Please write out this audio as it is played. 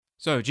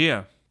So,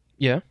 Gia,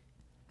 Yeah.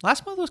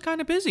 last month was kind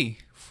of busy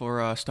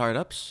for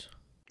startups.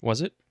 Was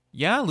it?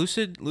 Yeah,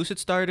 Lucid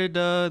started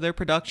their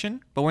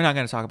production, but we're not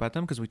going to talk about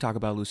them because we talk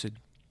about Lucid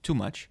too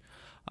much.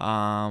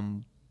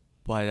 Um,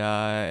 but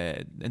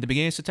at the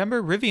beginning of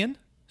September, Rivian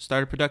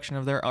started production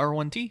of their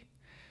R1T,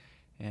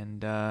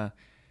 and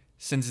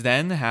since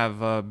then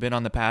have been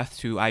on the path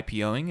to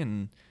IPOing.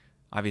 And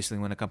obviously,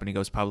 when a company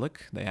goes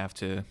public, they have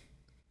to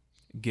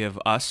give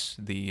us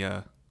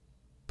the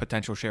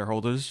potential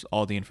shareholders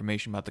all the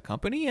information about the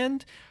company,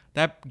 and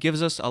that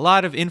gives us a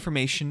lot of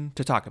information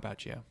to talk about,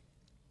 Gio.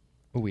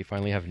 Oh, we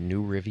finally have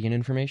new Rivian We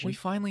information.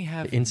 finally The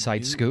have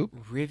inside new scoop.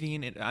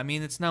 Rivian. I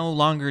mean, it's no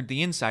longer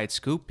the inside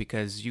scoop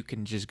because you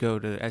can just go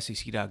to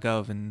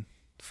sec.gov and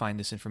find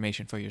this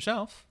information for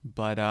yourself.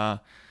 But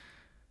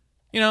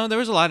there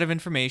was a lot of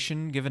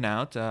information given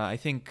out. I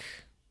think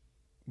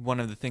one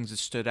of the things that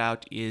stood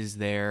out is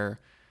their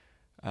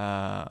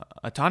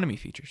autonomy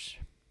features,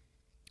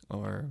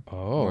 or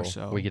more Oh, are we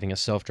so. getting a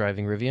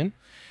self-driving Rivian?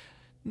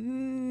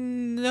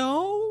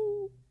 No,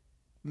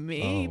 Oh,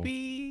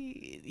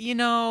 maybe.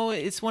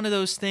 It's one of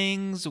those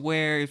things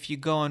where if you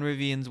go on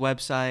Rivian's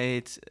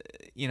website,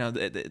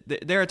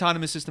 their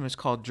autonomous system is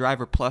called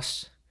Driver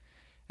Plus,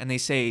 and they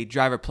say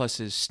Driver Plus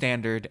is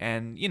standard,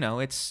 and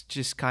it's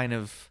just kind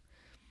of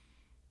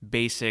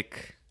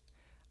basic.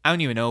 I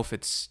don't even know if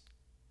it's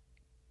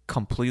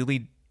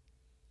completely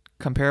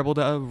comparable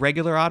to a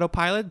regular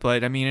autopilot,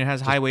 but I mean it has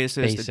just highway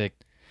assist,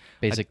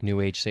 basic new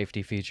age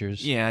safety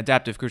features. yeah,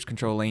 adaptive cruise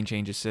control, lane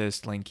change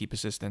assist, lane keep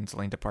assistance,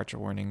 lane departure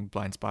warning,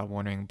 blind spot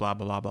warning, blah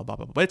blah blah blah blah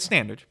blah. But it's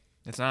standard.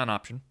 It's not an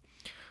option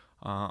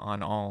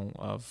on all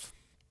of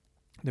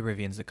the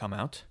Rivians that come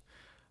out.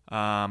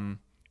 Um,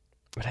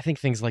 But I think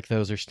things like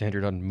those are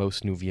standard on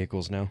most new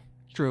vehicles now.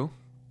 true,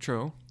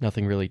 true.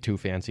 Nothing really too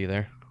fancy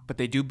there. But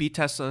they do beat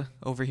Tesla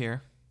over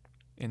here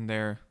in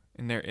their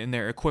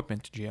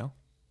equipment, Geo.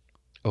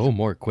 Oh,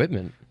 more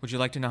equipment. Would you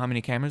like to know how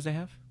many cameras they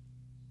have?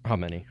 How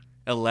many?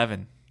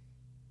 11.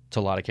 It's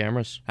a lot of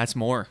cameras. That's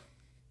more.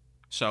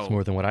 It's So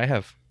more than what I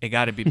have. it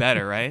got to be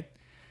better, right?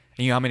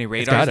 And you know how many It's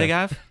radars they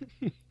gotta.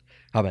 have?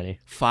 How many?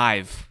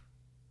 5.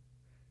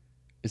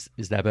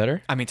 Is that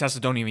better? I mean,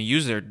 Tesla don't even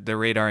use their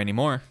radar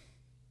anymore.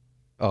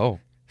 Oh,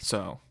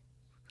 So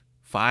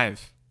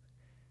 5.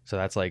 so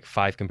that's like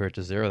 5 compared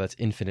to 0. That's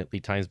infinitely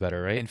times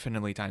better, right?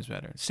 Infinitely times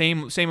better.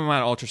 Same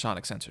amount of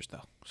ultrasonic sensors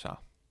though. So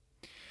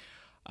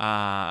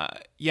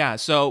yeah,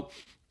 so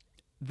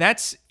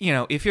that's,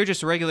 if you're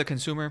just a regular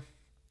consumer,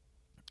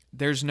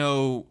 there's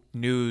no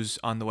news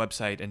on the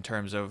website in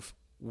terms of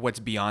what's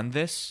beyond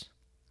this.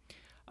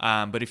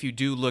 But if you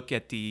do look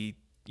at the,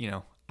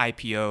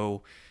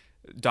 IPO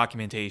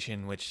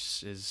documentation,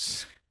 which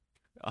is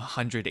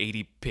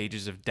 180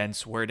 pages of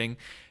dense wording,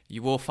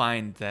 you will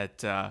find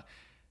that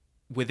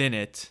within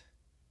it,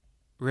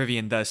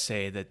 Rivian does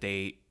say that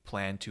they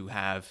plan to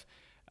have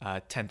a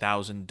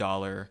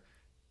 $10,000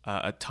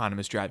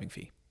 autonomous driving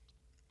fee.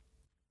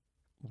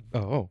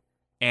 Oh,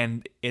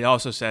 And it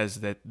also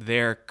says that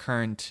their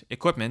current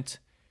equipment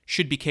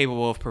should be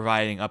capable of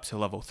providing up to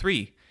level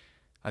 3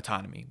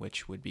 autonomy,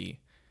 which would be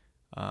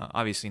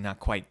obviously not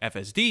quite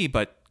FSD,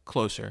 but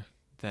closer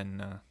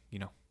than,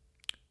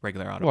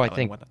 regular well, autopilot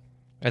and whatnot.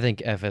 I think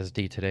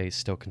FSD today is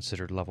still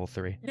considered level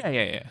 3. Yeah,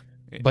 yeah, yeah.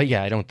 But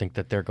yeah, I don't think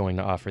that they're going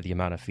to offer the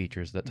amount of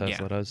features that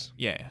Tesla does.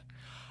 Yeah,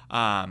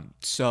 yeah.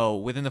 So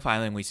within the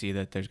filing, we see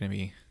that there's going to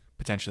be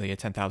potentially a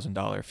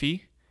 $10,000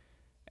 fee.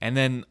 And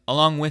then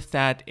along with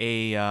that,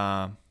 a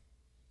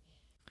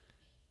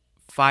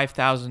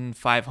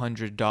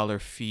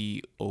 $5,500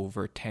 fee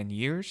over 10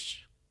 years,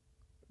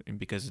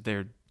 because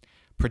they're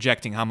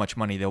projecting how much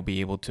money they'll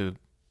be able to,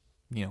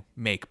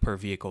 make per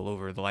vehicle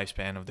over the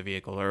lifespan of the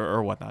vehicle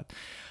or whatnot.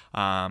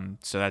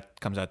 So that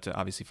comes out to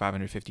obviously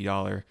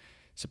 $550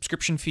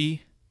 subscription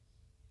fee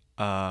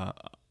a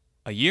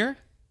year.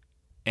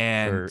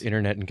 And For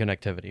internet and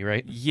connectivity,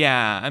 right?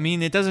 yeah, I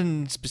mean, it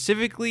doesn't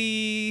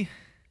specifically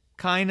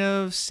kind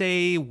of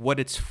say what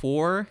it's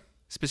for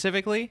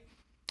specifically.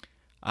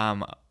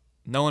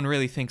 No one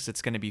really thinks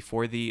it's going to be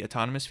for the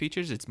autonomous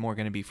features. It's more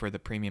going to be for the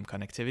premium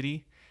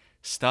connectivity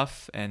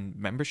stuff and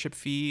membership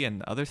fee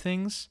and other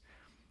things.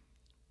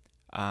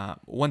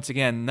 Once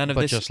again, none of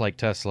But this. just like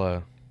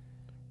Tesla,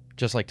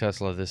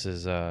 this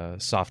is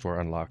software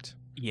unlocked.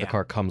 Yeah, The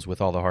car comes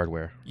with all the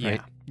hardware, yeah,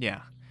 right?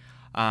 yeah.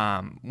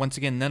 Once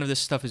again, none of this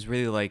stuff is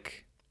really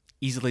like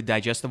easily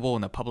digestible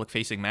in a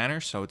public-facing manner,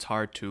 so it's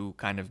hard to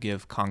kind of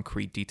give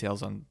concrete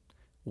details on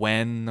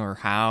when or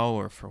how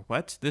or for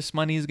what this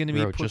money is going to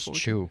be Bro, put just forward.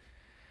 chew.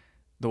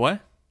 The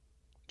what?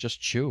 Just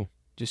chew.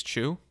 Just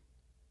chew?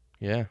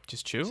 Yeah.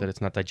 Just chew? Said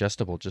it's not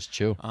digestible. Just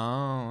chew.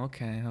 Oh,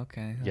 okay,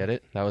 okay. Get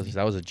it? That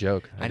was a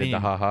joke. I did the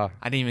didn't, ha-ha.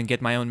 I didn't even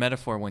get my own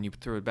metaphor when you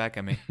threw it back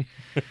at me.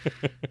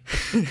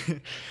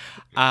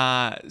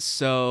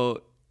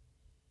 So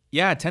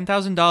yeah,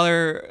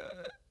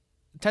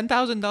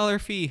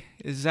 $10,000 fee.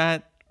 Is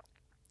that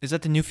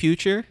the new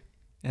future?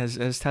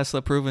 Has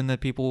Tesla proven that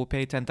people will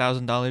pay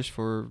 $10,000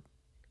 for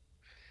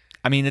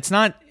I mean, it's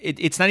not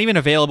even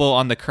available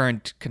on the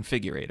current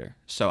configurator,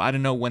 so I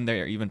don't know when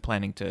they're even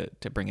planning to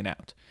bring it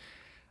out.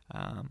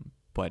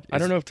 But I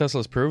don't know if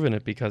Tesla's proven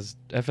it because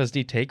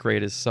FSD take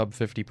rate is sub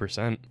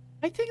 50%.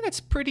 I think that's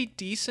pretty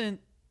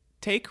decent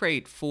take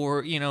rate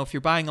for, if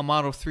you're buying a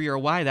Model 3 or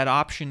Y, that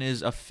option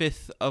is a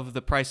fifth of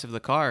the price of the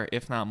car,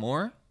 if not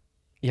more.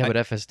 Yeah, but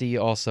FSD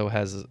also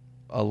has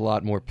a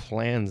lot more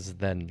plans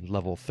than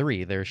level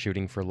 3. They're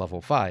shooting for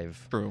level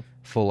 5. True.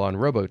 Full-on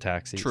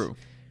robo-taxis. True.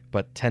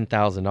 But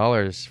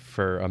 $10,000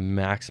 for a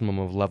maximum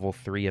of level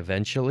 3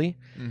 eventually,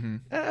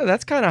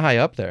 that's kind of high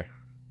up there.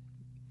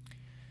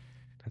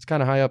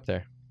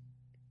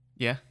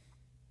 Yeah.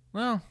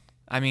 Well,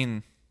 I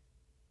mean,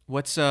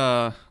 what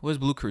does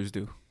Blue Cruise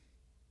do?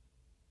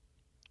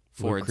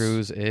 Blue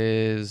Cruise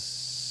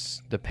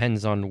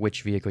depends on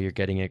which vehicle you're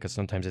getting it, because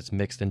sometimes it's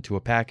mixed into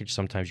a package,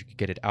 sometimes you could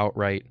get it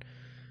outright,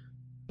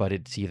 but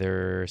it's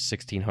either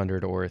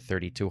 $1,600 or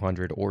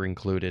 $3,200 or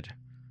included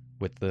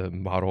with the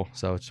model,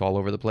 so it's all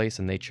over the place.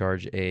 And they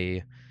charge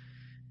a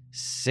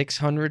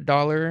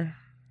 $600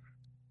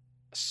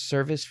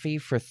 service fee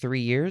for 3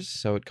 years,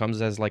 so it comes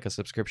as like a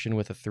subscription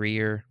with a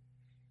 3-year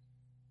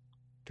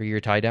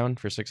tie down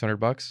for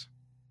 $600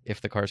 if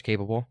the car's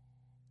capable.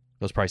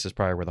 Those prices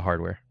probably were the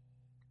hardware.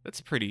 It's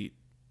a pretty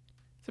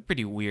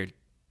weird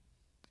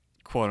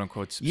quote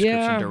unquote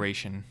subscription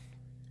duration.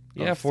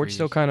 Yeah, Ford's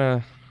still kind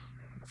of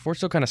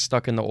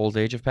stuck in the old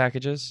age of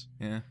packages.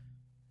 Yeah.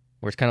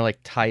 Where it's kind of like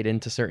tied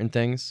into certain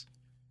things.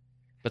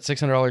 But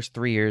 $600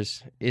 3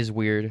 years is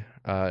weird.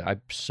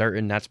 I'm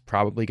certain that's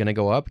probably going to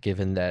go up,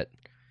 given that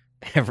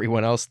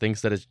everyone else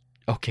thinks that it's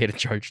okay to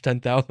charge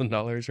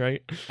 $10,000,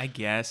 right? I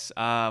guess.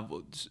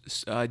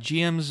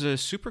 GM's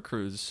Super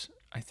Cruise,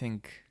 I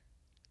think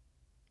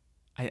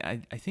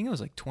it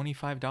was like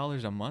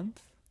 $25 a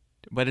month,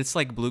 but it's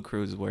like Blue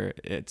Cruise where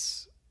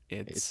it's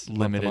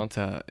limited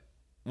to,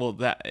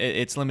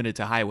 it's limited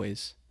to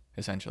highways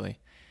essentially.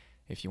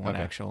 If you want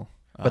actual.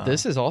 But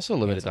this is also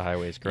limited to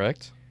highways,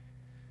 correct?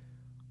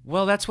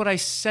 Well, that's what I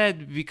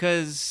said,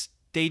 because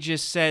they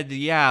just said,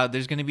 yeah,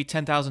 there's going to be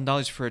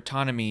 $10,000 for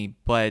autonomy,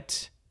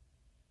 but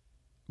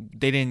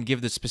they didn't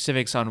give the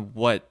specifics on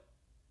what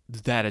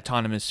that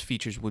autonomous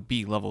features would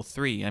be level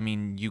 3. I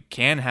mean, you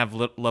can have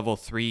level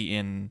 3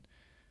 in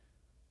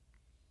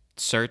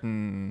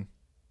certain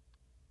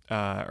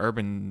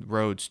urban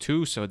roads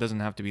too, so it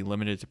doesn't have to be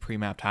limited to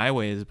pre-mapped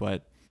highways,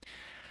 but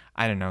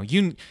I don't know.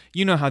 You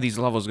know how these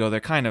levels go. They're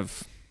kind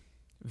of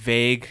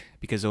vague,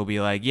 because it'll be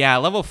like, yeah,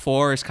 level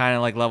 4 is kind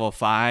of like level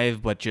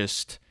 5, but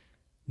just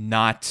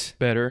not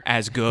better,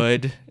 as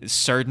good.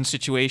 Certain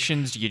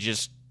situations you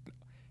just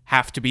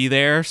have to be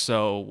there,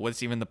 so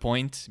what's even the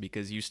point,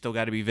 because you still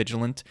got to be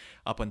vigilant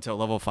up until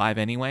level 5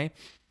 anyway.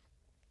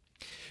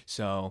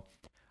 So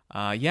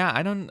yeah,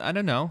 I don't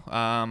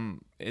know.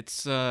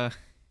 It's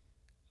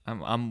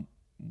I'm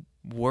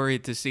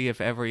worried to see if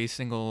every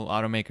single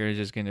automaker is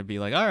just going to be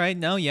like, all right,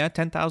 no, yeah,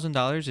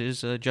 $10,000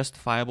 is a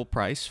justifiable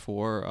price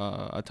for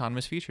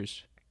autonomous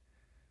features.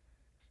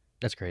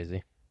 That's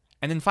crazy.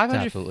 And then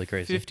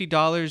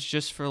 $550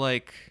 just for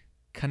like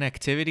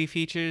connectivity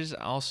features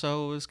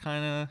also is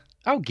kind of.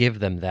 I'll give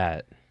them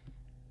that.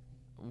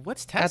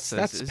 What's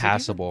Tesla's? That's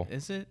passable.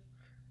 Is it?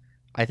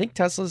 I think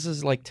Tesla's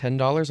is like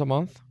 $10 a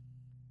month.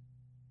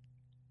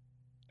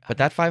 But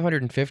that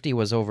 550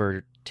 was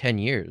over 10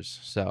 years,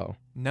 so.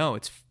 No,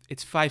 it's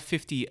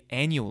 $550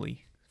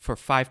 annually for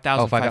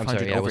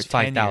 5,500 over it was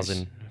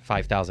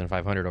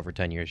 5,500 over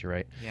 10 years, you're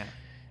right. Yeah.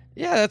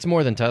 Yeah, that's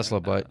more than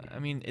Tesla, but I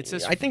mean, it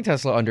says I think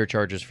Tesla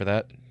undercharges for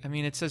that. I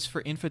mean, it says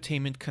for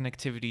infotainment,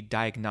 connectivity,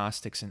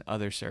 diagnostics, and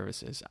other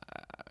services.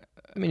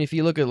 I mean, if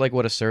you look at like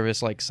what a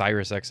service like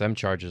SiriusXM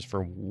charges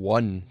for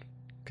one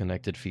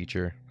connected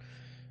feature,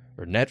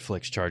 or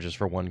Netflix charges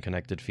for one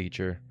connected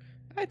feature,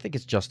 I think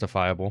it's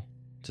justifiable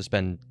to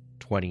spend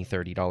 $20,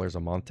 $30 a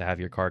month to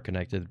have your car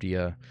connected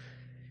via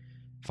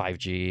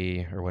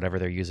 5G or whatever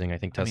they're using. I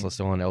think Tesla's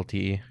still on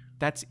LTE.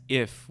 That's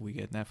if we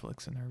get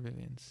Netflix in our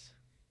Rivians.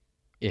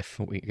 If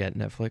we get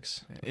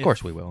Netflix? Of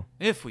course we will.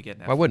 If we get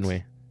Netflix. Why wouldn't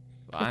we?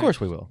 Of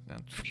course we will. I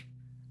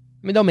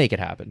mean, they'll make it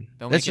happen.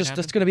 That's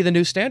going to be the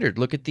new standard.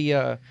 Look at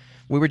the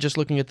we were just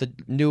looking at the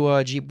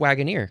new Jeep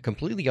Wagoneer,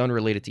 completely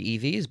unrelated to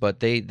EVs, but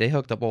they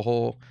hooked up a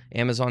whole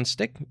Amazon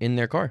stick in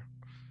their car.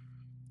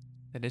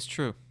 That is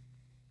true.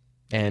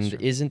 And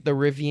isn't the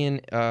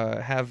Rivian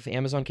have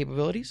Amazon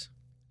capabilities?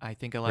 I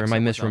think Alexa. Or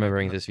am I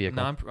misremembering this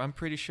vehicle? No, I'm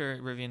pretty sure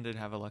Rivian did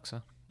have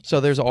Alexa. So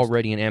there's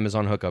already an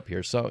Amazon hookup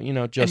here. So,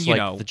 just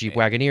like the Jeep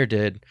Wagoneer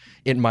did,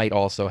 it might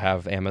also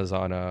have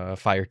Amazon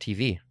Fire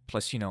TV.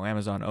 Plus,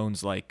 Amazon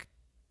owns like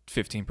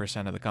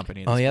 15% of the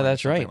company. Oh, yeah,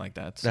 that's right. Like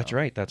that. So. That's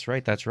right.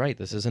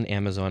 This is an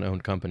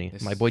Amazon-owned company.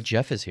 My boy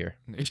Jeff is here.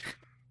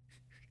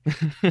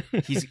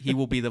 He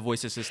will be the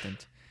voice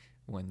assistant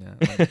when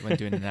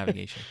doing the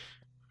navigation.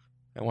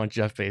 I want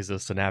Jeff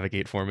Bezos to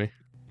navigate for me.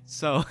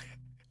 So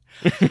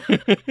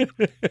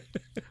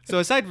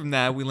aside from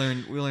that, we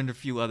learned a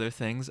few other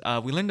things.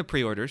 We learned the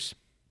pre-orders.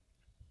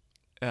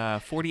 Yeah,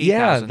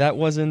 48,000 that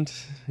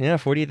wasn't. Yeah,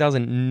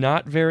 48,000.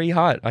 Not very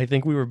hot. I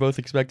think we were both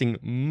expecting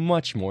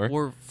much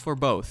more. for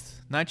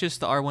both, not just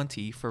the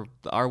R1T, for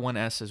the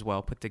R1S as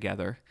well put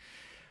together.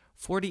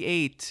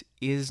 48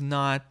 is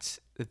not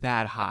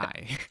that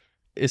high.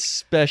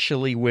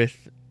 Especially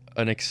with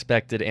an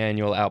expected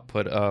annual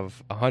output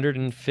of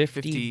 150,000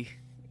 50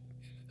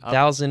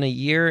 up. a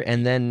year,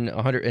 and then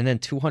 100, and then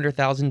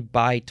 200,000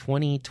 by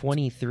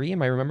 2023.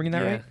 Am I remembering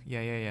that Yeah,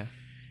 right? yeah.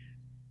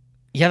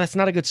 Yeah, that's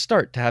not a good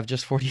start to have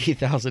just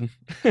 48,000.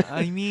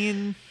 I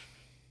mean,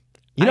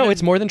 You I know, don't.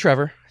 it's more than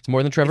Trevor. It's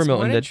more than Trevor It's more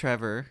Milton than did.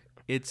 Trevor.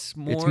 It's It's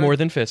more. more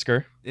than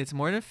Fisker. It's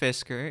more than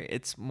Fisker.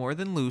 It's more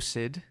than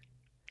Lucid.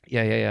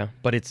 Yeah.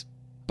 But it's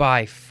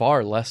by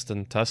far less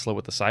than Tesla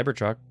with the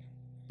Cybertruck.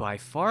 By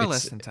far It's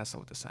less than Tesla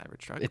with the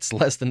Cybertruck. it's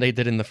less than they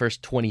did in the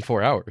first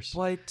 24 hours.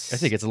 But I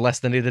think it's less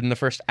than they did in the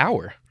first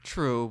hour.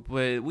 true.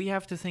 But we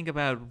have to think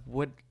about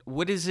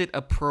what is it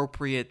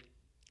appropriate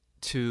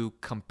to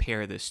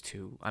compare this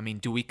to? I mean,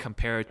 do we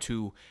compare it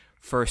to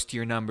first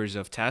year numbers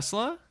of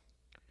Tesla?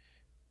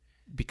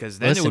 Because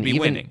then it Listen, would be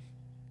winning.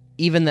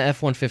 Even the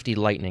F-150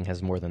 Lightning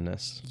has more than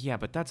this. Yeah,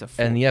 but that's a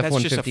Ford, And the that's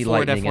just a F-150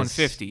 Ford Lightning is-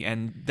 F-150,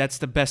 and that's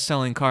the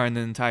best-selling car in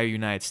the entire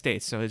United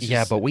States. So it's Yeah,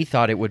 just, but we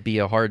thought it would be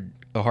a hard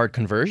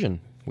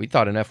conversion. We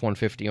thought an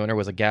F-150 owner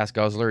was a gas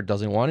guzzler,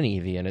 doesn't want an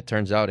EV, and it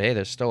turns out, hey,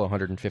 there's still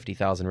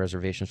 150,000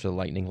 reservations for the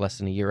Lightning less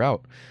than a year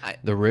out.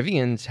 The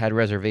Rivians had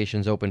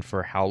reservations open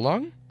for how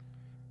long?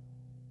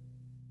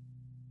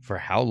 For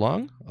how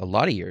long? A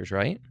lot of years,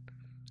 right?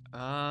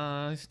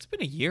 it's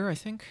been a year, I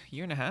think,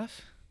 year and a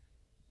half.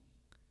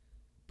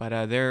 But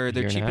their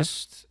Year and a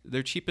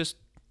half? cheapest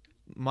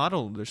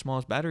model, their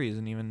smallest battery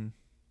isn't even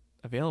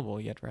available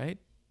yet, right?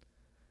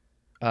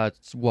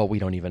 Well, we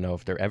don't even know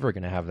if they're ever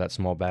going to have that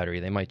small battery.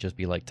 They might just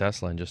be like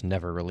Tesla and just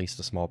never release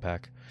the small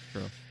pack.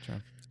 True.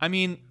 I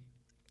mean,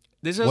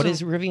 this What doesn't.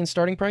 is Rivian's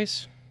starting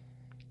price?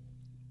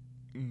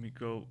 Let me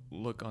go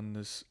look on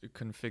this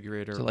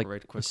configurator Is it like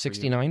right quick.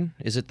 69?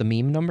 Is it the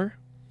meme number?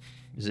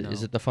 Is No.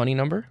 it the funny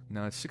number?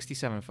 No, it's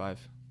 67.5.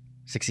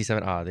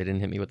 67. Ah, they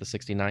didn't hit me with the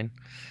 69.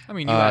 I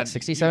mean, you had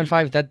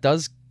 67.5.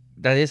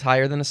 That is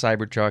higher than a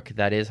Cybertruck.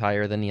 That is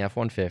higher than the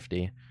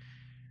F-150.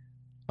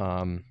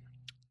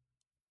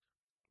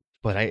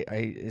 But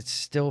it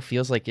still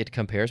feels like it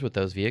compares with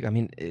those vehicles. I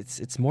mean,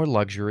 it's more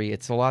luxury.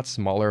 It's a lot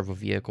smaller of a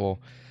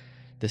vehicle.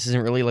 This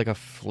isn't really like a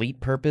fleet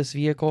purpose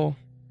vehicle.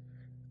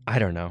 I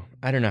don't know.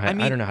 I don't know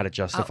how to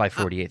justify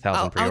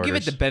 48,000 pre-orders. I'll give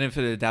it the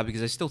benefit of the doubt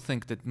because I still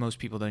think that most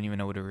people don't even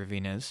know what a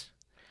Rivian is.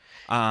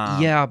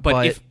 Yeah, but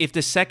but if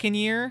the second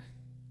year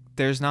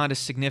there's not a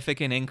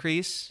significant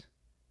increase,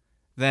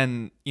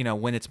 then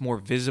when it's more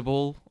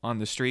visible on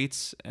the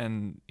streets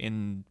and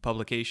in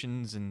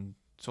publications and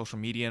social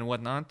media and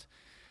whatnot,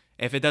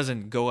 if it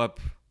doesn't go up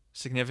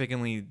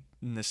significantly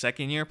in the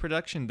second year of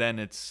production, then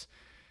it's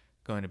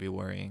going to be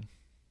worrying.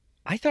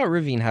 I thought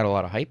Rivian had a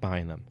lot of hype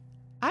behind them.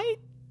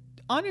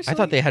 Honestly, I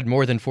thought they had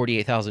more than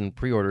 48,000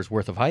 pre-orders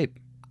worth of hype.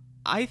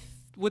 I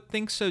would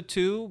think so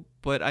too,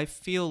 but I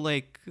feel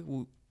like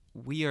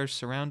we are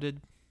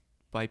surrounded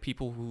by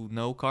people who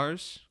know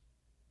cars.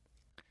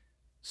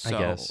 So I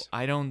guess.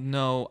 I don't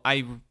know.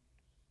 I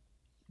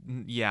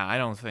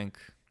don't think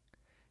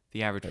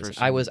the average person.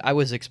 I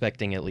was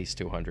expecting at least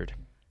 200.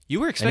 You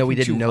were I expecting know we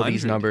didn't know 200.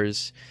 these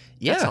numbers.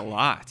 That's Yeah, a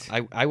lot.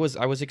 I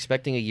was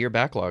expecting a year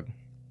backlog.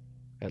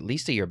 At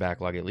least a year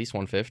backlog, at least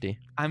 150.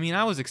 I mean,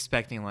 I was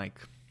expecting like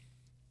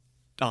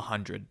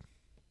 100.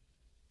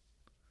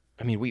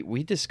 I mean,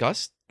 we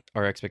discussed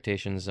our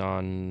expectations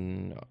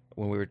on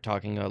when we were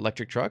talking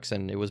electric trucks,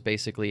 and it was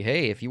basically,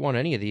 hey, if you want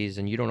any of these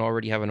and you don't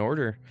already have an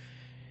order,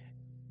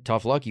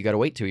 tough luck, you got to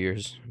wait 2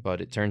 years. But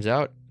it turns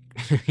out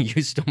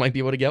you still might be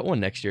able to get one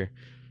next year.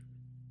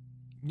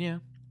 Yeah.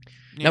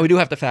 Now we do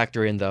have to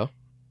factor in though,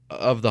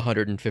 of the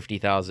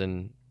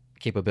 150,000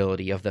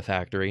 capability of the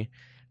factory,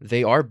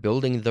 they are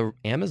building the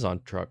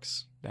Amazon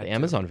trucks, That the too.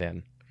 Amazon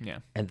van. Yeah.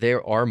 And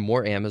there are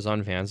more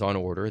Amazon vans on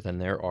order than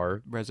there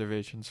are.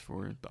 Reservations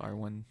for the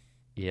R1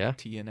 Yeah.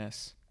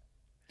 TNS.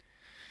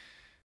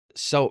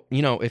 So,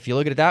 if you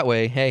look at it that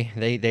way, hey,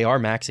 they are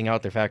maxing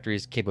out their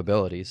factory's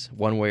capabilities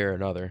one way or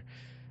another.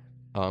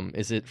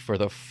 Is it for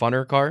the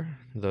funner car,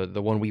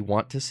 the one we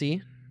want to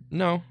see?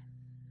 No.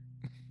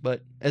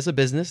 But as a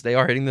business, they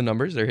are hitting the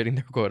numbers. They're hitting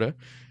their quota.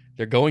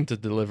 They're going to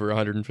deliver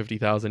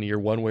 150,000 a year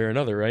one way or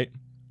another, right?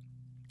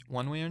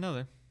 One way or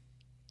another.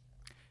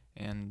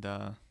 And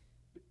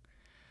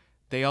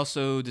they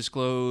also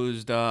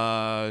disclosed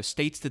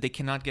states that they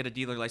cannot get a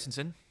dealer license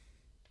in,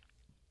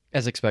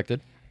 As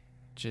expected.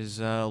 which is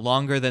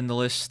longer than the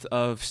list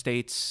of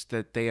states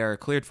that they are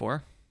cleared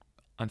for,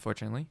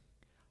 unfortunately.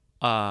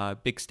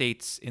 Big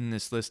states in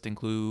this list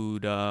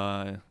include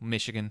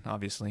Michigan,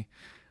 obviously,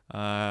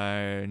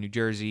 New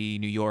Jersey,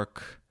 New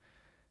York,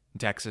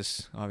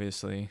 Texas,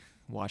 obviously,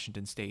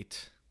 Washington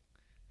State,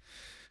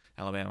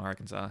 Alabama,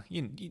 Arkansas.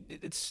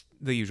 It's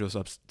the usual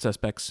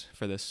suspects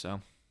for this.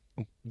 So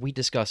We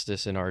discussed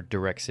this in our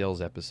direct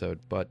sales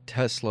episode, but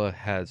Tesla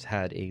has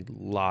had a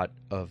lot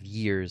of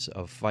years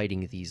of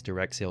fighting these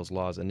direct sales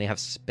laws, and they have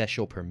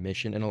special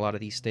permission in a lot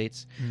of these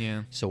states.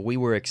 Yeah. So we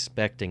were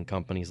expecting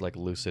companies like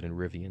Lucid and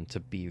Rivian to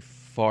be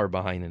far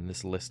behind in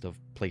this list of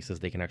places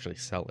they can actually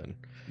sell in.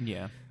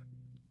 Yeah.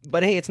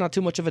 But hey, it's not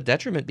too much of a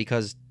detriment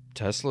because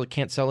Tesla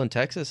can't sell in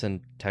Texas,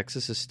 and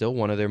Texas is still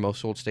one of their most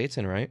sold states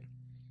in, right?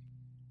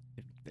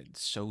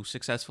 It's so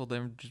successful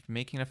they're just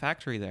making a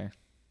factory there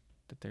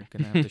that they're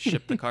gonna have to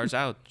ship the cars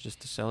out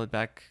just to sell it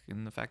back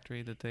in the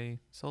factory that they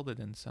sold it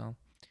in. So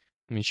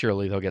I mean,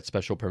 surely they'll get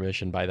special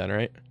permission by then,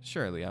 right?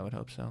 surely I would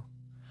hope so.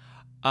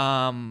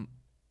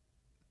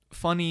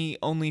 Funny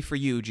only for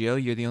you,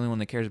 Gio. You're the only one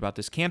that cares about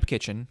this. Camp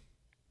Kitchen,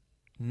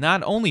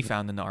 not only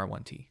found in the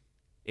R1T,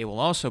 it will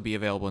also be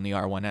available in the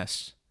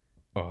R1S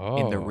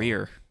in the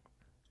rear.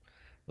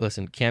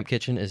 Listen, Camp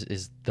Kitchen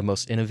is the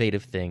most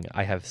innovative thing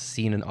I have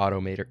seen an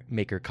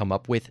automaker come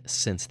up with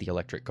since the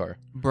electric car.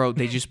 Bro,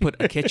 they just put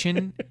a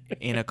kitchen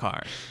in a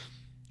car.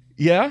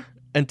 Yeah,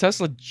 and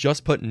Tesla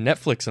just put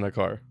Netflix in a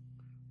car.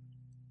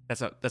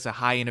 That's a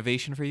high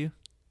innovation for you?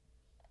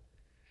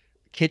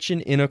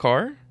 Kitchen in a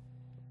car?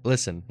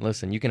 Listen,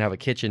 you can have a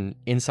kitchen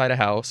inside a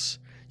house.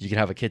 You can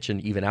have a kitchen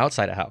even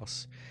outside a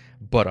house.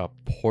 But a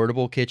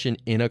portable kitchen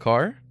in a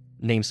car?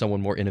 Name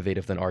someone more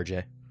innovative than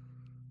RJ.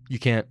 You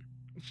can't.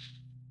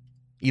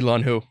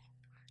 Elon who?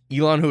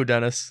 Elon who,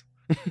 Dennis?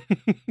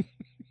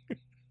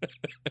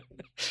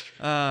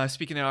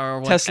 Speaking of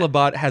R1, Tesla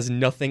bot has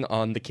nothing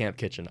on the Camp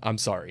Kitchen. I'm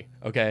sorry,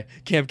 okay?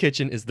 Camp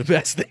Kitchen is the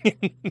best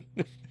thing.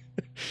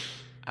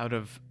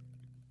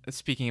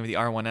 Speaking of the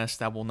R1S,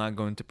 that will not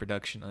go into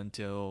production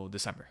until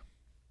December.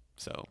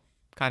 So,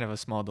 kind of a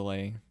small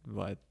delay,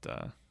 but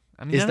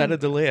I mean, Is that a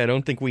delay? I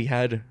don't think we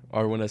had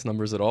R1S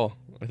numbers at all.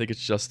 I think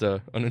it's just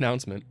an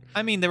announcement.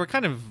 I mean, they were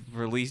kind of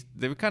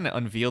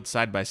unveiled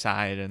side by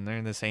side, and they're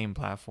in the same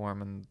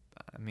platform. And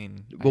I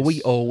mean, Well,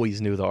 we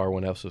always knew the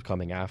R1S was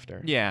coming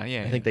after. yeah.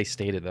 I think they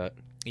stated that.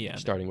 Yeah,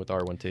 Starting with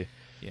R1T.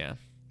 yeah.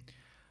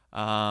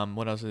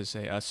 What else did it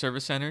say?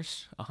 Service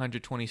centers,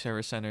 120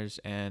 service centers,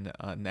 and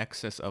an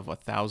excess of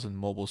 1,000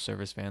 mobile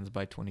service vans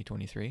by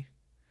 2023.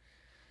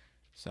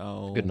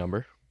 So Good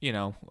number. You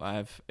know,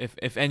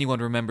 if anyone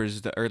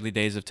remembers the early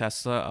days of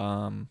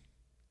Tesla,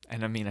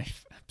 and I mean,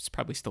 it's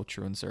probably still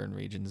true in certain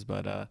regions,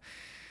 but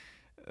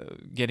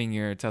getting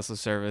your Tesla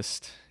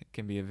serviced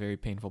can be a very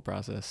painful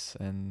process.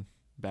 And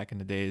back in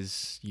the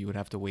days, you would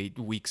have to wait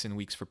weeks and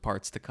weeks for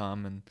parts to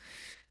come, and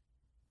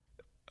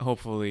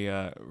hopefully,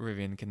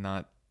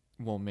 Rivian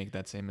won't make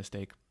that same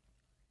mistake.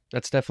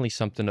 That's definitely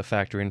something to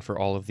factor in for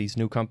all of these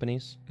new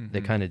companies. Mm-hmm.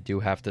 They kind of do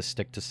have to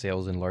stick to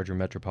sales in larger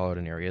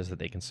metropolitan areas that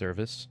they can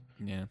service.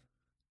 Yeah.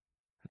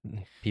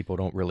 People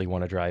don't really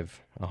want to drive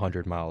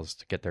 100 miles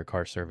to get their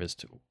car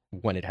serviced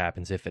when it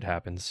happens, if it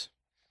happens.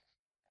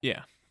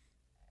 Yeah.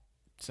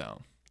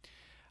 So,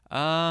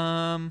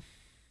 I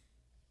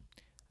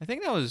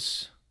think that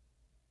was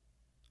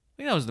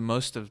the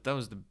most of that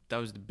was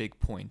the big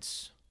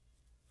points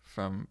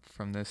from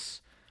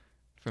this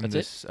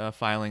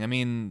filing. I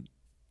mean,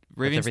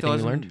 Rivian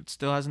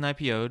still hasn't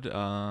IPO'd.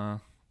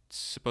 It's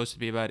supposed to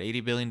be about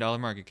 $80 billion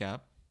market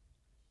cap.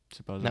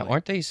 Supposedly. Now,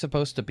 aren't they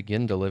supposed to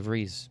begin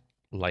deliveries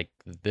like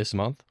this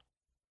month?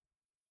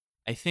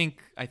 I think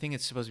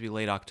it's supposed to be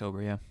late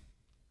October, yeah,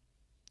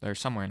 or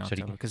somewhere in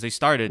October, because they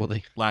started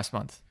last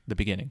month, the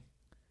beginning.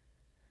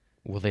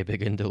 Will they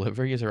begin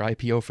deliveries or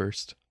IPO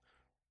first?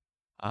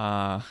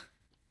 I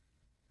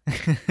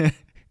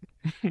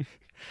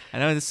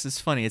know this is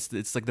funny.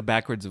 It's like the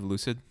backwards of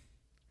Lucid.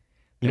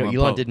 You know,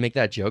 Elon did make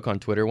that joke on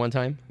Twitter one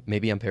time.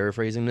 Maybe I'm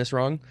paraphrasing this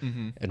wrong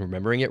and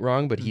remembering it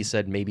wrong, but he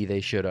said maybe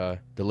they should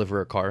deliver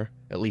a car,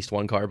 at least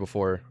one car,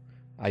 before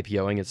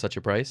IPOing at such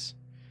a price.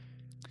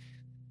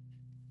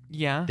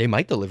 Yeah. They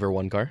might deliver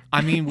one car.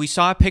 I mean, we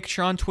saw a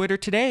picture on Twitter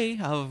today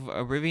of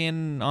a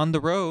Rivian on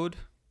the road.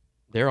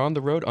 They're on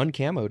the road,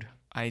 uncamoed.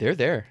 They're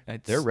there.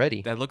 They're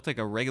ready. That looked like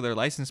a regular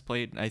license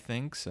plate, I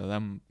think, so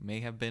that may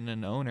have been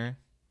an owner,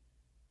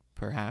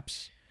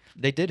 perhaps.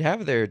 They did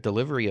have their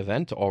delivery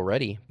event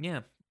already.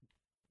 Yeah.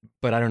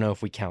 But I don't know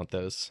if we count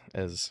those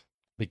as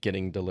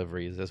beginning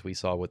deliveries, as we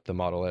saw with the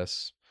Model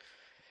S.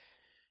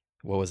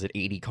 What was it,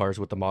 80 cars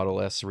with the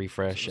Model S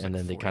refresh, and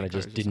then they kind of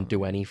just didn't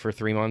do any for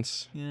 3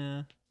 months?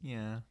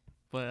 Yeah.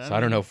 But I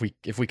don't know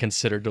if we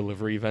consider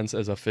delivery events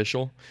as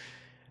official.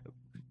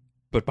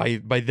 But by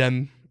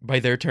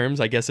their terms,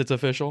 I guess it's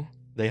official.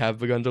 They have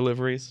begun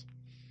deliveries.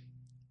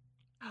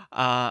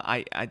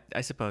 I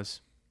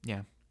suppose.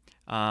 Yeah.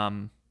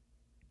 One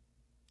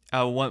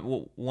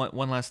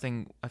last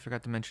thing I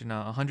forgot to mention: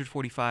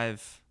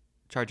 145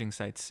 charging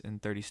sites in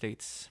 30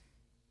 states.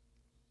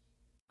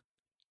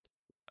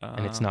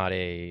 And it's not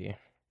a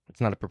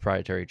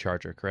proprietary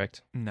charger,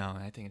 correct? No,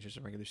 I think it's just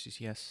a regular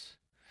CCS.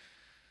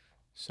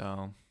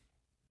 So,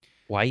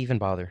 why even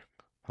bother?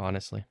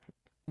 Honestly.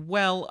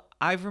 Well,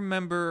 I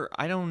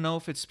don't know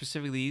if it's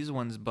specifically these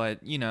ones,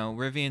 but you know,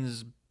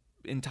 Rivian's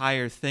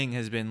entire thing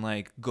has been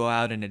like go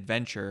out and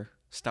adventure,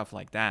 stuff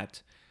like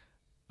that.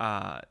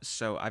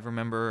 So I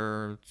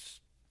remember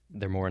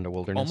They're more into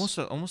wilderness.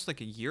 Almost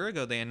like a year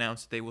ago, they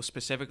announced they will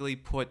specifically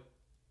put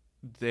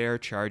their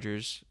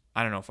chargers.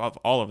 I don't know if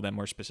all of them,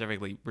 or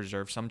specifically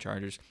reserve some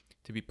chargers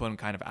to be put in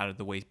kind of out of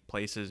the way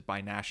places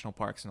by national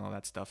parks and all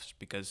that stuff,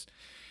 because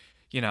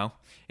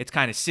it's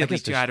kind of silly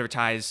to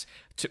advertise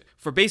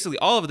for basically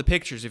all of the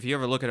pictures. If you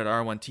ever look at an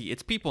R1T,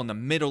 it's people in the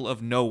middle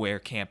of nowhere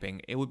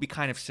camping. It would be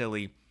kind of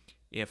silly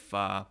if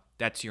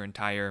that's your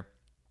entire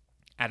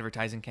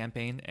advertising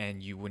campaign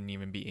and you wouldn't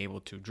even be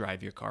able to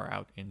drive your car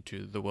out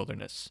into the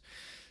wilderness.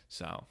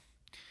 So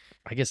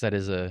I guess that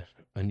is a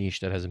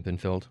niche that hasn't been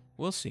filled.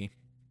 We'll see.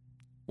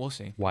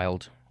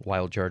 Wild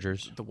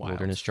chargers, the wilds,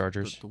 wilderness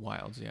chargers. The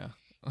wilds, yeah.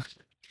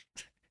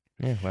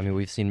 Yeah, I mean,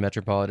 we've seen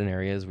metropolitan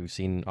areas, we've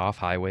seen off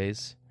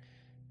highways,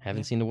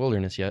 haven't seen the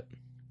wilderness yet.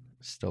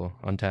 Still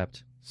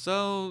untapped.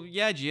 So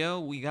yeah,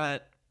 Gio, we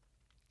got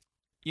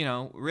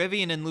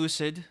Rivian and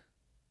Lucid.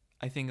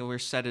 I think we're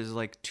set as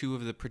like two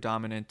of the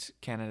predominant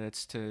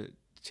candidates to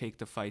take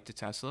the fight to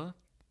Tesla.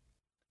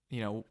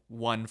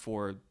 One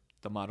for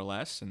the Model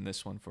S and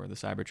this one for the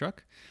Cybertruck.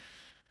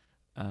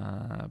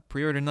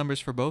 Pre-order numbers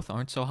for both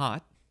aren't so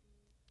hot.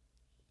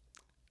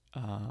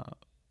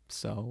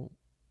 So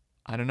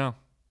I don't know.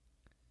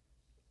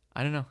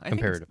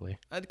 Comparatively.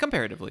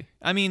 Comparatively.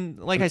 I mean,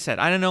 like I said,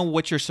 I don't know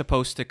what you're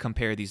supposed to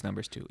compare these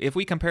numbers to. If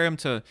we compare them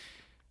to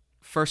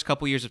first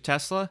couple years of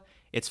Tesla,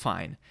 it's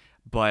fine.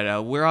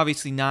 But we're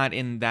obviously not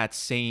in that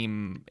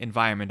same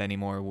environment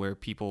anymore where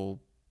people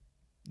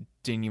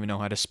didn't even know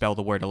how to spell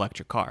the word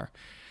electric car.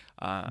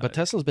 But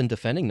Tesla's been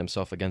defending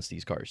themselves against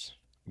these cars.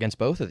 Against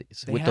both of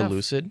these. With the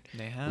Lucid.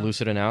 They have.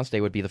 Lucid announced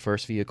they would be the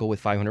first vehicle with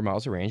 500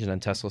 miles of range, and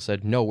then Tesla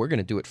said, no, we're going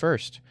to do it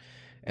first.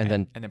 And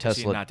then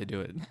Tesla not to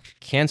do it.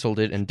 Canceled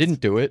it and didn't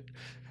do it.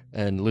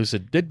 And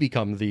Lucid did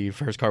become the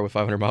first car with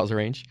 500 miles of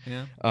range.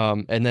 Yeah.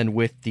 And then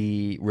with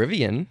the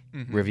Rivian,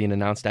 Rivian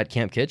announced at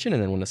Camp Kitchen,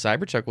 and then when the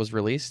Cybertruck was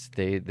released,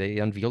 they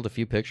unveiled a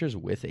few pictures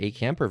with a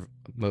camper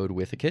mode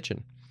with a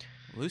kitchen.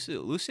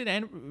 Lucid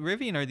and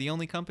Rivian are the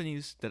only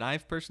companies that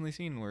I've personally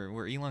seen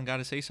where Elon got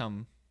to say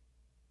something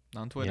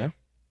on Twitter. Yeah.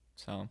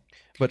 So,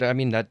 but I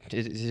mean, that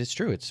is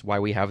true. It's why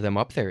we have them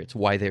up there. It's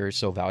why they're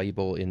so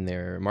valuable in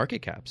their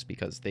market caps,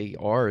 because they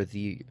are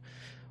the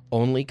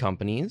only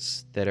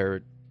companies that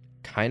are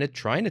kind of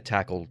trying to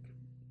tackle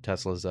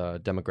Tesla's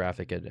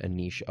demographic and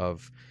niche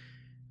of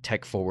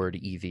tech-forward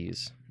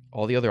EVs.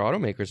 All the other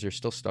automakers are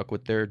still stuck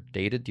with their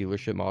dated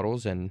dealership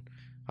models and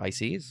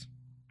ICs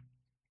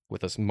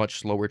with a much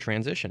slower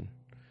transition.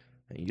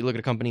 You look at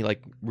a company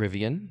like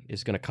Rivian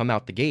is going to come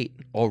out the gate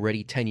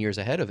already 10 years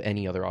ahead of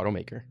any other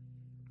automaker.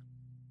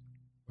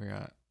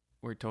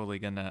 We're totally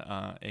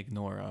gonna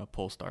ignore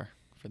Polestar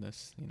for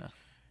this,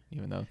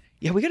 even though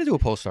we got to do a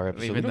Polestar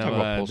episode. We don't talk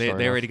about Polestar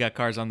they already got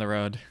cars on the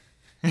road.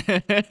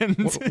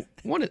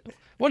 One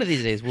of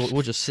these days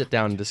we'll just sit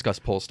down and discuss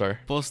Polestar.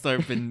 Polestar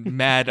have been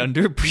mad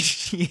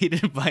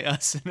underappreciated by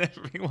us and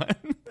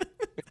everyone.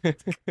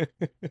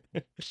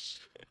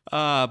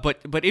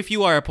 But if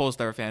you are a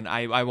Polestar fan,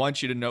 I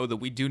want you to know that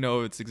we do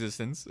know its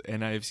existence,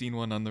 and I've seen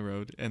one on the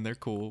road, and they're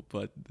cool,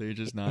 but they're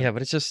just not. Yeah,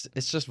 but it's just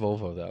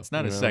Volvo though. It's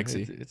not as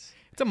sexy. It's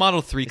a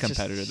Model 3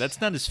 competitor.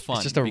 That's not as fun.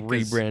 It's just a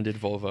rebranded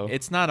Volvo.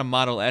 It's not a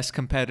Model S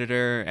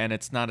competitor, and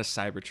it's not a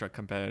Cybertruck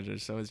competitor.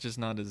 So it's just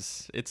not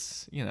as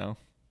it's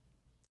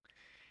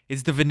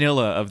the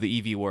vanilla of the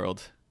EV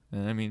world.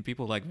 And I mean,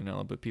 people like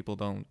vanilla, but people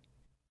don't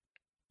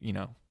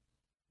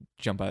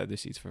jump out of their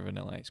seats for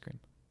vanilla ice cream.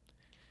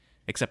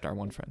 Except our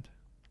one friend,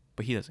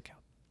 but he doesn't count.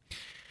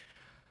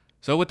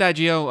 So with that,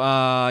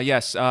 Gio,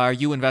 yes, are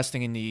you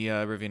investing in the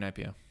Rivian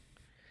IPO?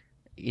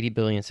 $80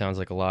 billion sounds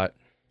like a lot.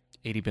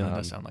 $80 billion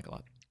does sound like a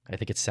lot. I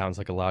think it sounds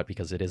like a lot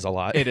because it is a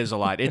lot. It is a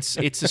lot. It's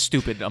a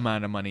stupid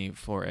amount of money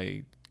for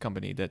a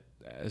company that,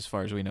 as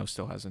far as we know,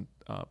 still hasn't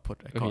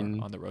put a car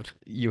on the road.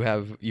 You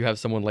have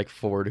someone like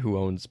Ford who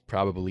owns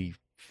probably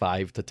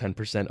 5 to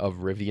 10% of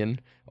Rivian,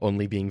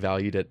 only being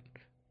valued at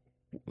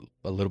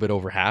a little bit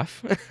over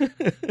half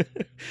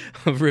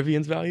of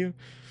Rivian's value.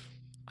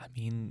 I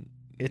mean,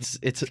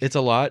 it's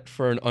a lot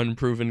for an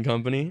unproven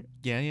company.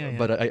 Yeah.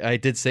 But I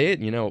did say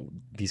it.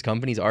 These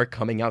companies are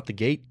coming out the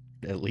gate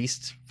at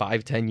least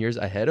 5-10 years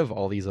ahead of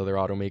all these other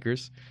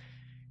automakers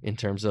in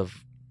terms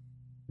of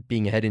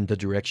being ahead in the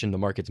direction the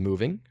market's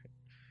moving.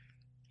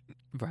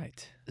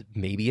 Right.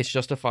 Maybe it's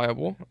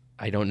justifiable.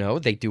 I don't know.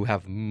 They do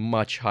have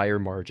much higher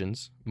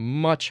margins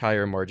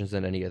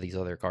than any of these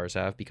other cars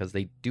have because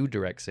they do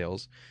direct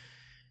sales.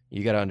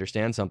 You got to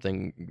understand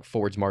something.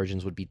 Ford's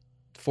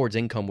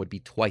income would be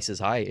twice as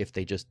high if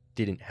they just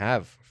didn't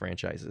have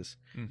franchises.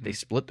 Mm-hmm. They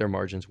split their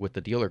margins with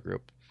the dealer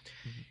group.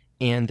 Mm-hmm.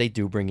 And they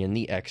do bring in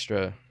the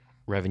extra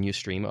revenue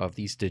stream of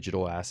these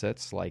digital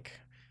assets like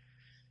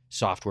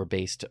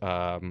software-based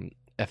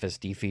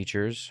FSD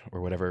features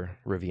or whatever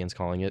Rivian's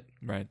calling it.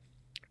 Right.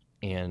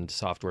 And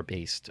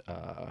software-based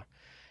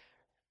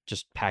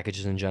just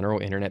packages in general,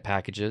 internet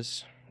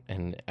packages.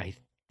 And I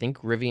think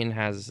Rivian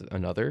has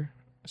another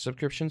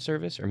subscription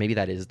service, or maybe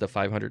that is the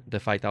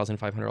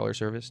 $5,500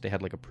 service. They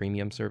had like a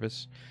premium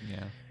service.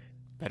 Yeah.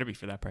 Better be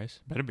for that price.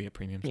 Better be a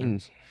premium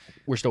service. service.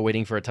 We're still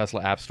waiting for a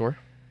Tesla App Store.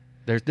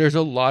 There's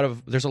a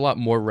lot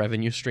more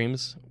revenue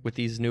streams with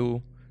these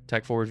new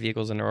tech forward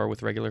vehicles than there are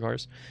with regular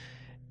cars.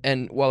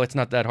 And while it's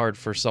not that hard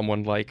for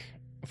someone like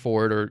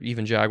Ford or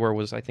even Jaguar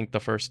was, I think, the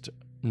first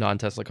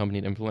non-Tesla company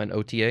to implement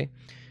OTA,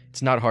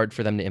 it's not hard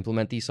for them to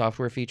implement these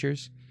software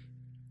features.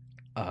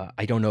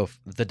 I don't know if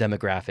the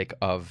demographic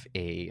of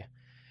a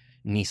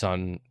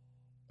Nissan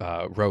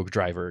Rogue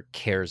driver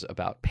cares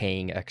about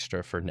paying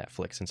extra for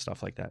Netflix and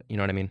stuff like that. You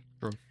know what I mean?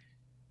 Sure.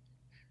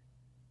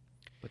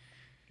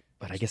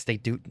 But I guess they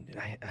do.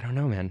 I don't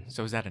know, man.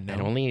 So is that a no?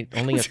 And only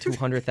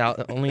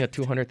a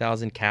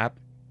 200,000 cap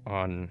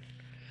on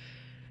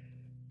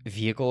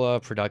vehicle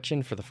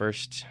production for the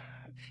first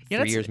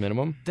 3 years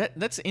minimum.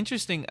 That's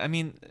interesting. I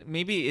mean,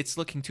 maybe it's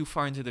looking too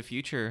far into the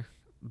future,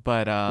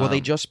 but well,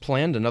 they just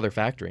planned another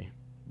factory.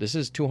 This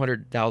is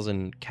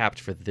 200,000 capped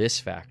for this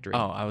factory.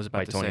 Oh, I was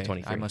about to say, I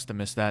 2023. must have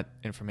missed that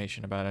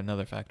information about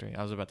another factory.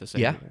 I was about to say,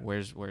 Yeah.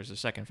 where's the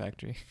second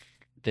factory?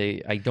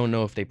 I don't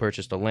know if they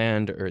purchased a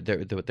land or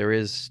there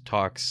is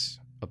talks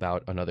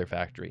about another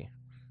factory.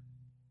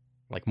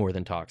 Like more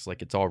than talks,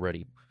 like it's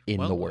already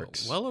in the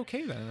works. Well,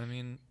 okay then. I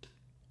mean,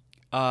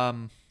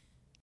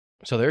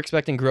 so they're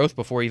expecting growth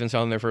before even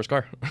selling their first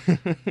car.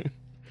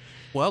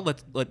 well,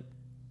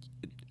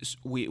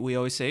 we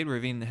always say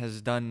Rivian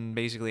has done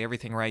basically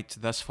everything right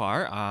thus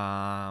far.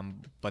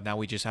 But now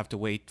we just have to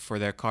wait for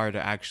their car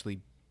to actually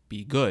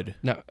be good.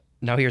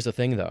 Now here's the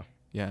thing though.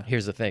 Yeah.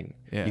 Here's the thing.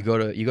 Yeah. You go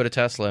to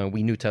Tesla, and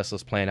we knew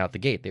Tesla's plan out the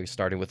gate. They were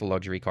starting with a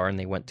luxury car, and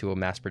they went to a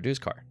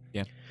mass-produced car.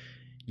 Yeah.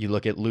 You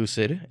look at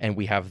Lucid, and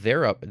we have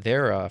their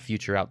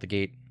future out the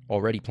gate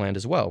already planned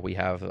as well. We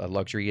have a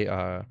luxury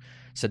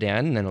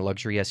sedan and then a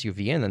luxury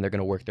SUV, and then they're going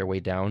to work their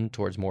way down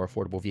towards more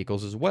affordable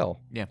vehicles as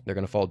well. Yeah. They're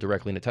going to fall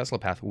directly into Tesla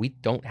path. We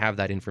don't have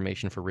that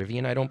information for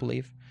Rivian, I don't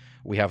believe.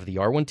 We have the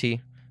R1T,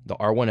 the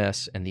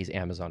R1S, and these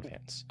Amazon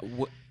vans.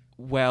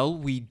 Well,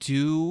 we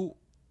do.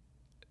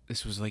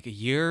 This was like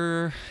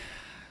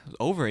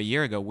over a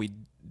year ago.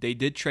 They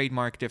did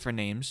trademark different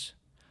names.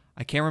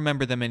 I can't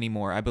remember them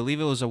anymore. I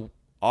believe it was a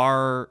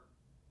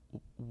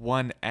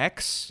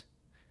R1X,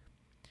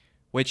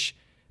 which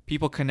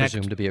people connect.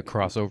 Presumed to be a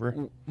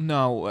crossover.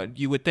 No,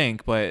 you would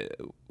think, but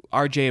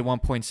RJ at one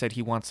point said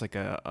he wants like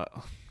I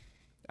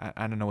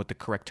don't know what the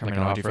correct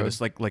terminology for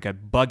this, like a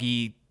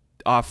buggy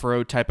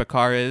off-road type of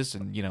car is,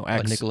 and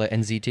X. A Nikola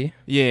NZT.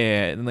 Yeah,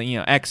 and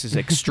X is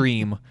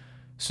extreme,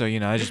 so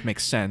that just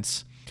makes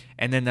sense.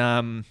 And then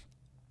an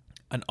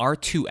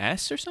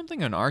R2S or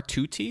something, an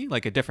R2T,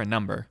 like a different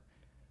number.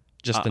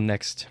 Just the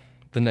next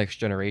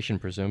generation,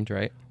 presumed,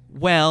 right?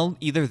 Well,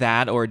 either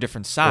that or a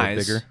different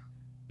size. Or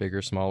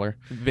bigger, smaller.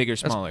 Bigger,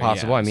 smaller.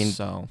 That's possible. Yeah, I mean,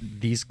 so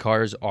these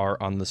cars are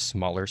on the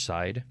smaller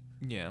side.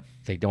 yeah,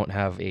 They don't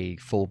have a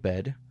full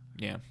bed,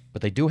 yeah,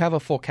 but they do have a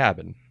full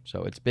cabin.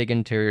 So it's big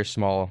interior,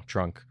 small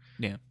trunk.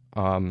 yeah.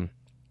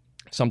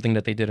 Something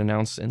that they did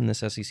announce in this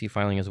SEC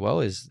filing as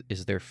well is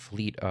their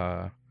fleet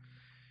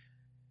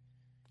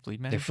Fleet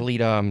their management.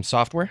 fleet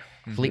software,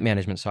 Mhm. fleet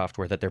management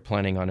software that they're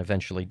planning on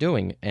eventually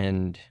doing,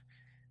 and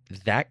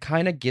that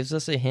kind of gives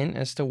us a hint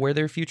as to where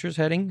their future's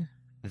heading.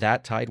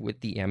 That tied with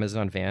the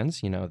Amazon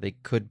vans, they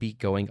could be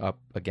going up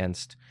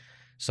against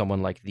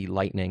someone like the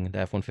Lightning, the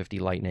F-150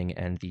 Lightning,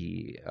 and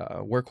the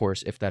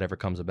Workhorse, if that ever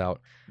comes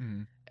about,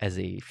 Mhm. as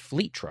a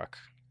fleet truck,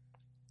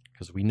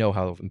 because we know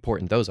how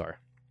important those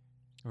are.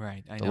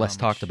 Right. I The know less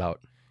how much- talked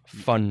about,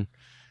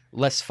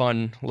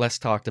 less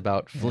talked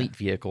about fleet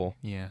vehicle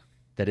Yeah.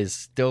 that is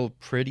still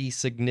pretty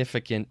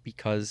significant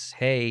because,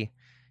 hey,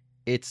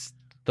 it's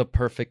the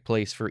perfect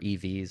place for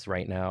EVs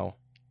right now,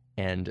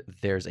 and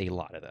there's a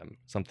lot of them.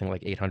 Something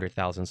like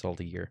 800,000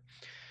 sold a year.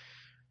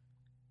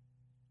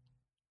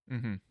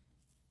 Mm-hmm.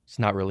 It's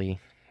not really...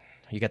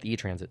 You got the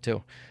E-Transit,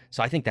 too.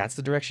 So I think that's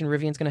the direction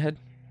Rivian's going to head.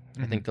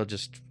 I think they'll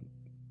just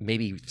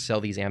maybe sell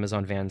these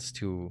Amazon vans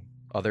to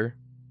other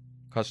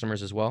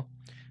customers as well.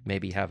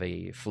 Maybe have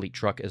a fleet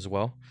truck as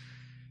well.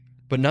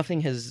 But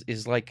nothing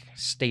is like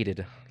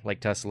stated like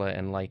Tesla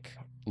and like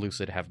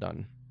Lucid have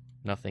done.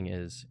 Nothing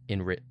is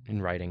in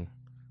writing.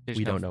 There's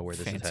We no don't know where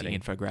this is fancy heading.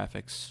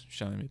 infographics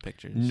showing me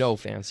pictures. No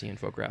fancy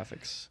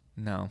infographics.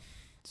 No.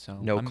 So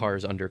No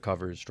cars under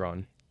covers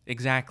drawn.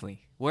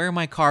 Exactly. Where are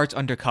my cards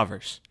under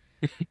covers?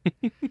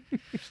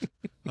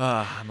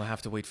 I'm gonna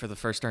have to wait for the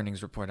first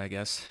earnings report, I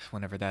guess,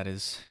 whenever that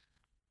is.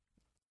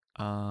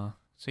 So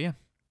yeah,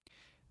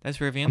 that's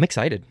Rivian. I'm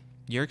excited.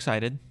 You're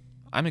excited.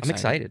 I'm I'm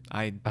excited.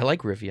 I I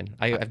like Rivian.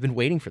 I've been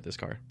waiting for this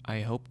car.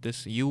 I hope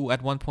this. You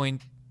at one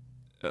point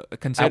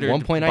considered. At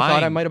one point, I thought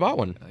I buying- might have bought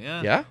one.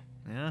 Yeah. Yeah.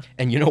 Yeah.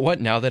 And you know what?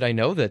 Now that I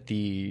know that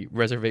the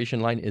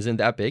reservation line isn't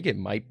that big, it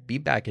might be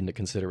back into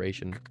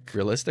consideration.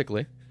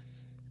 Realistically,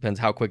 depends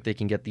how quick they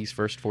can get these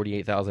first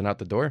 48,000 out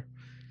the door.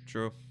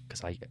 True.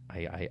 Because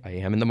I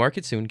am in the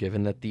market soon,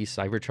 given that the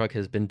Cybertruck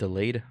has been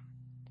delayed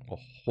a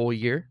whole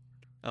year.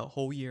 A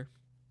whole year.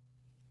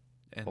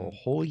 And A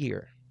whole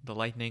year. the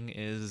Lightning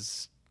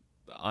is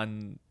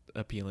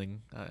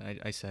unappealing.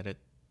 I said it.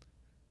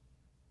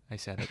 I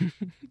said it.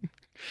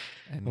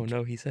 And Oh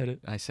no, he said it.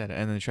 I said it.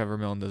 And then Trevor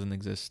Milton doesn't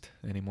exist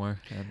anymore.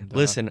 And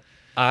Listen,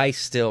 I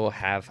still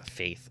have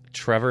faith.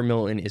 Trevor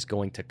Milton is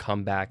going to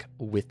come back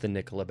with the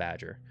Nikola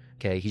Badger.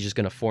 Okay, he's just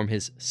going to form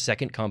his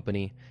second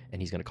company,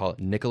 and he's going to call it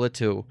Nikola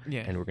 2,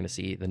 Yeah. and we're going to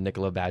see the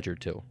Nikola Badger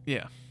 2.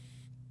 yeah.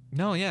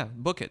 No, yeah,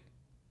 book it.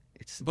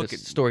 The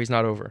story's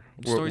not over.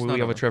 Story's we not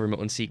have over. a Trevor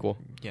Milton sequel.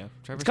 Yeah,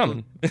 It's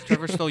coming.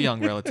 Trevor's still young,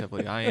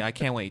 relatively. I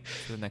can't wait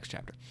for the next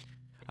chapter.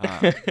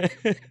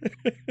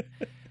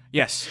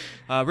 Yes,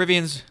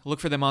 Rivians, look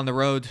for them on the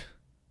road,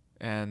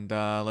 and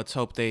let's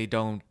hope they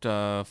don't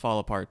fall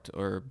apart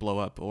or blow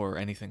up or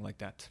anything like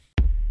that.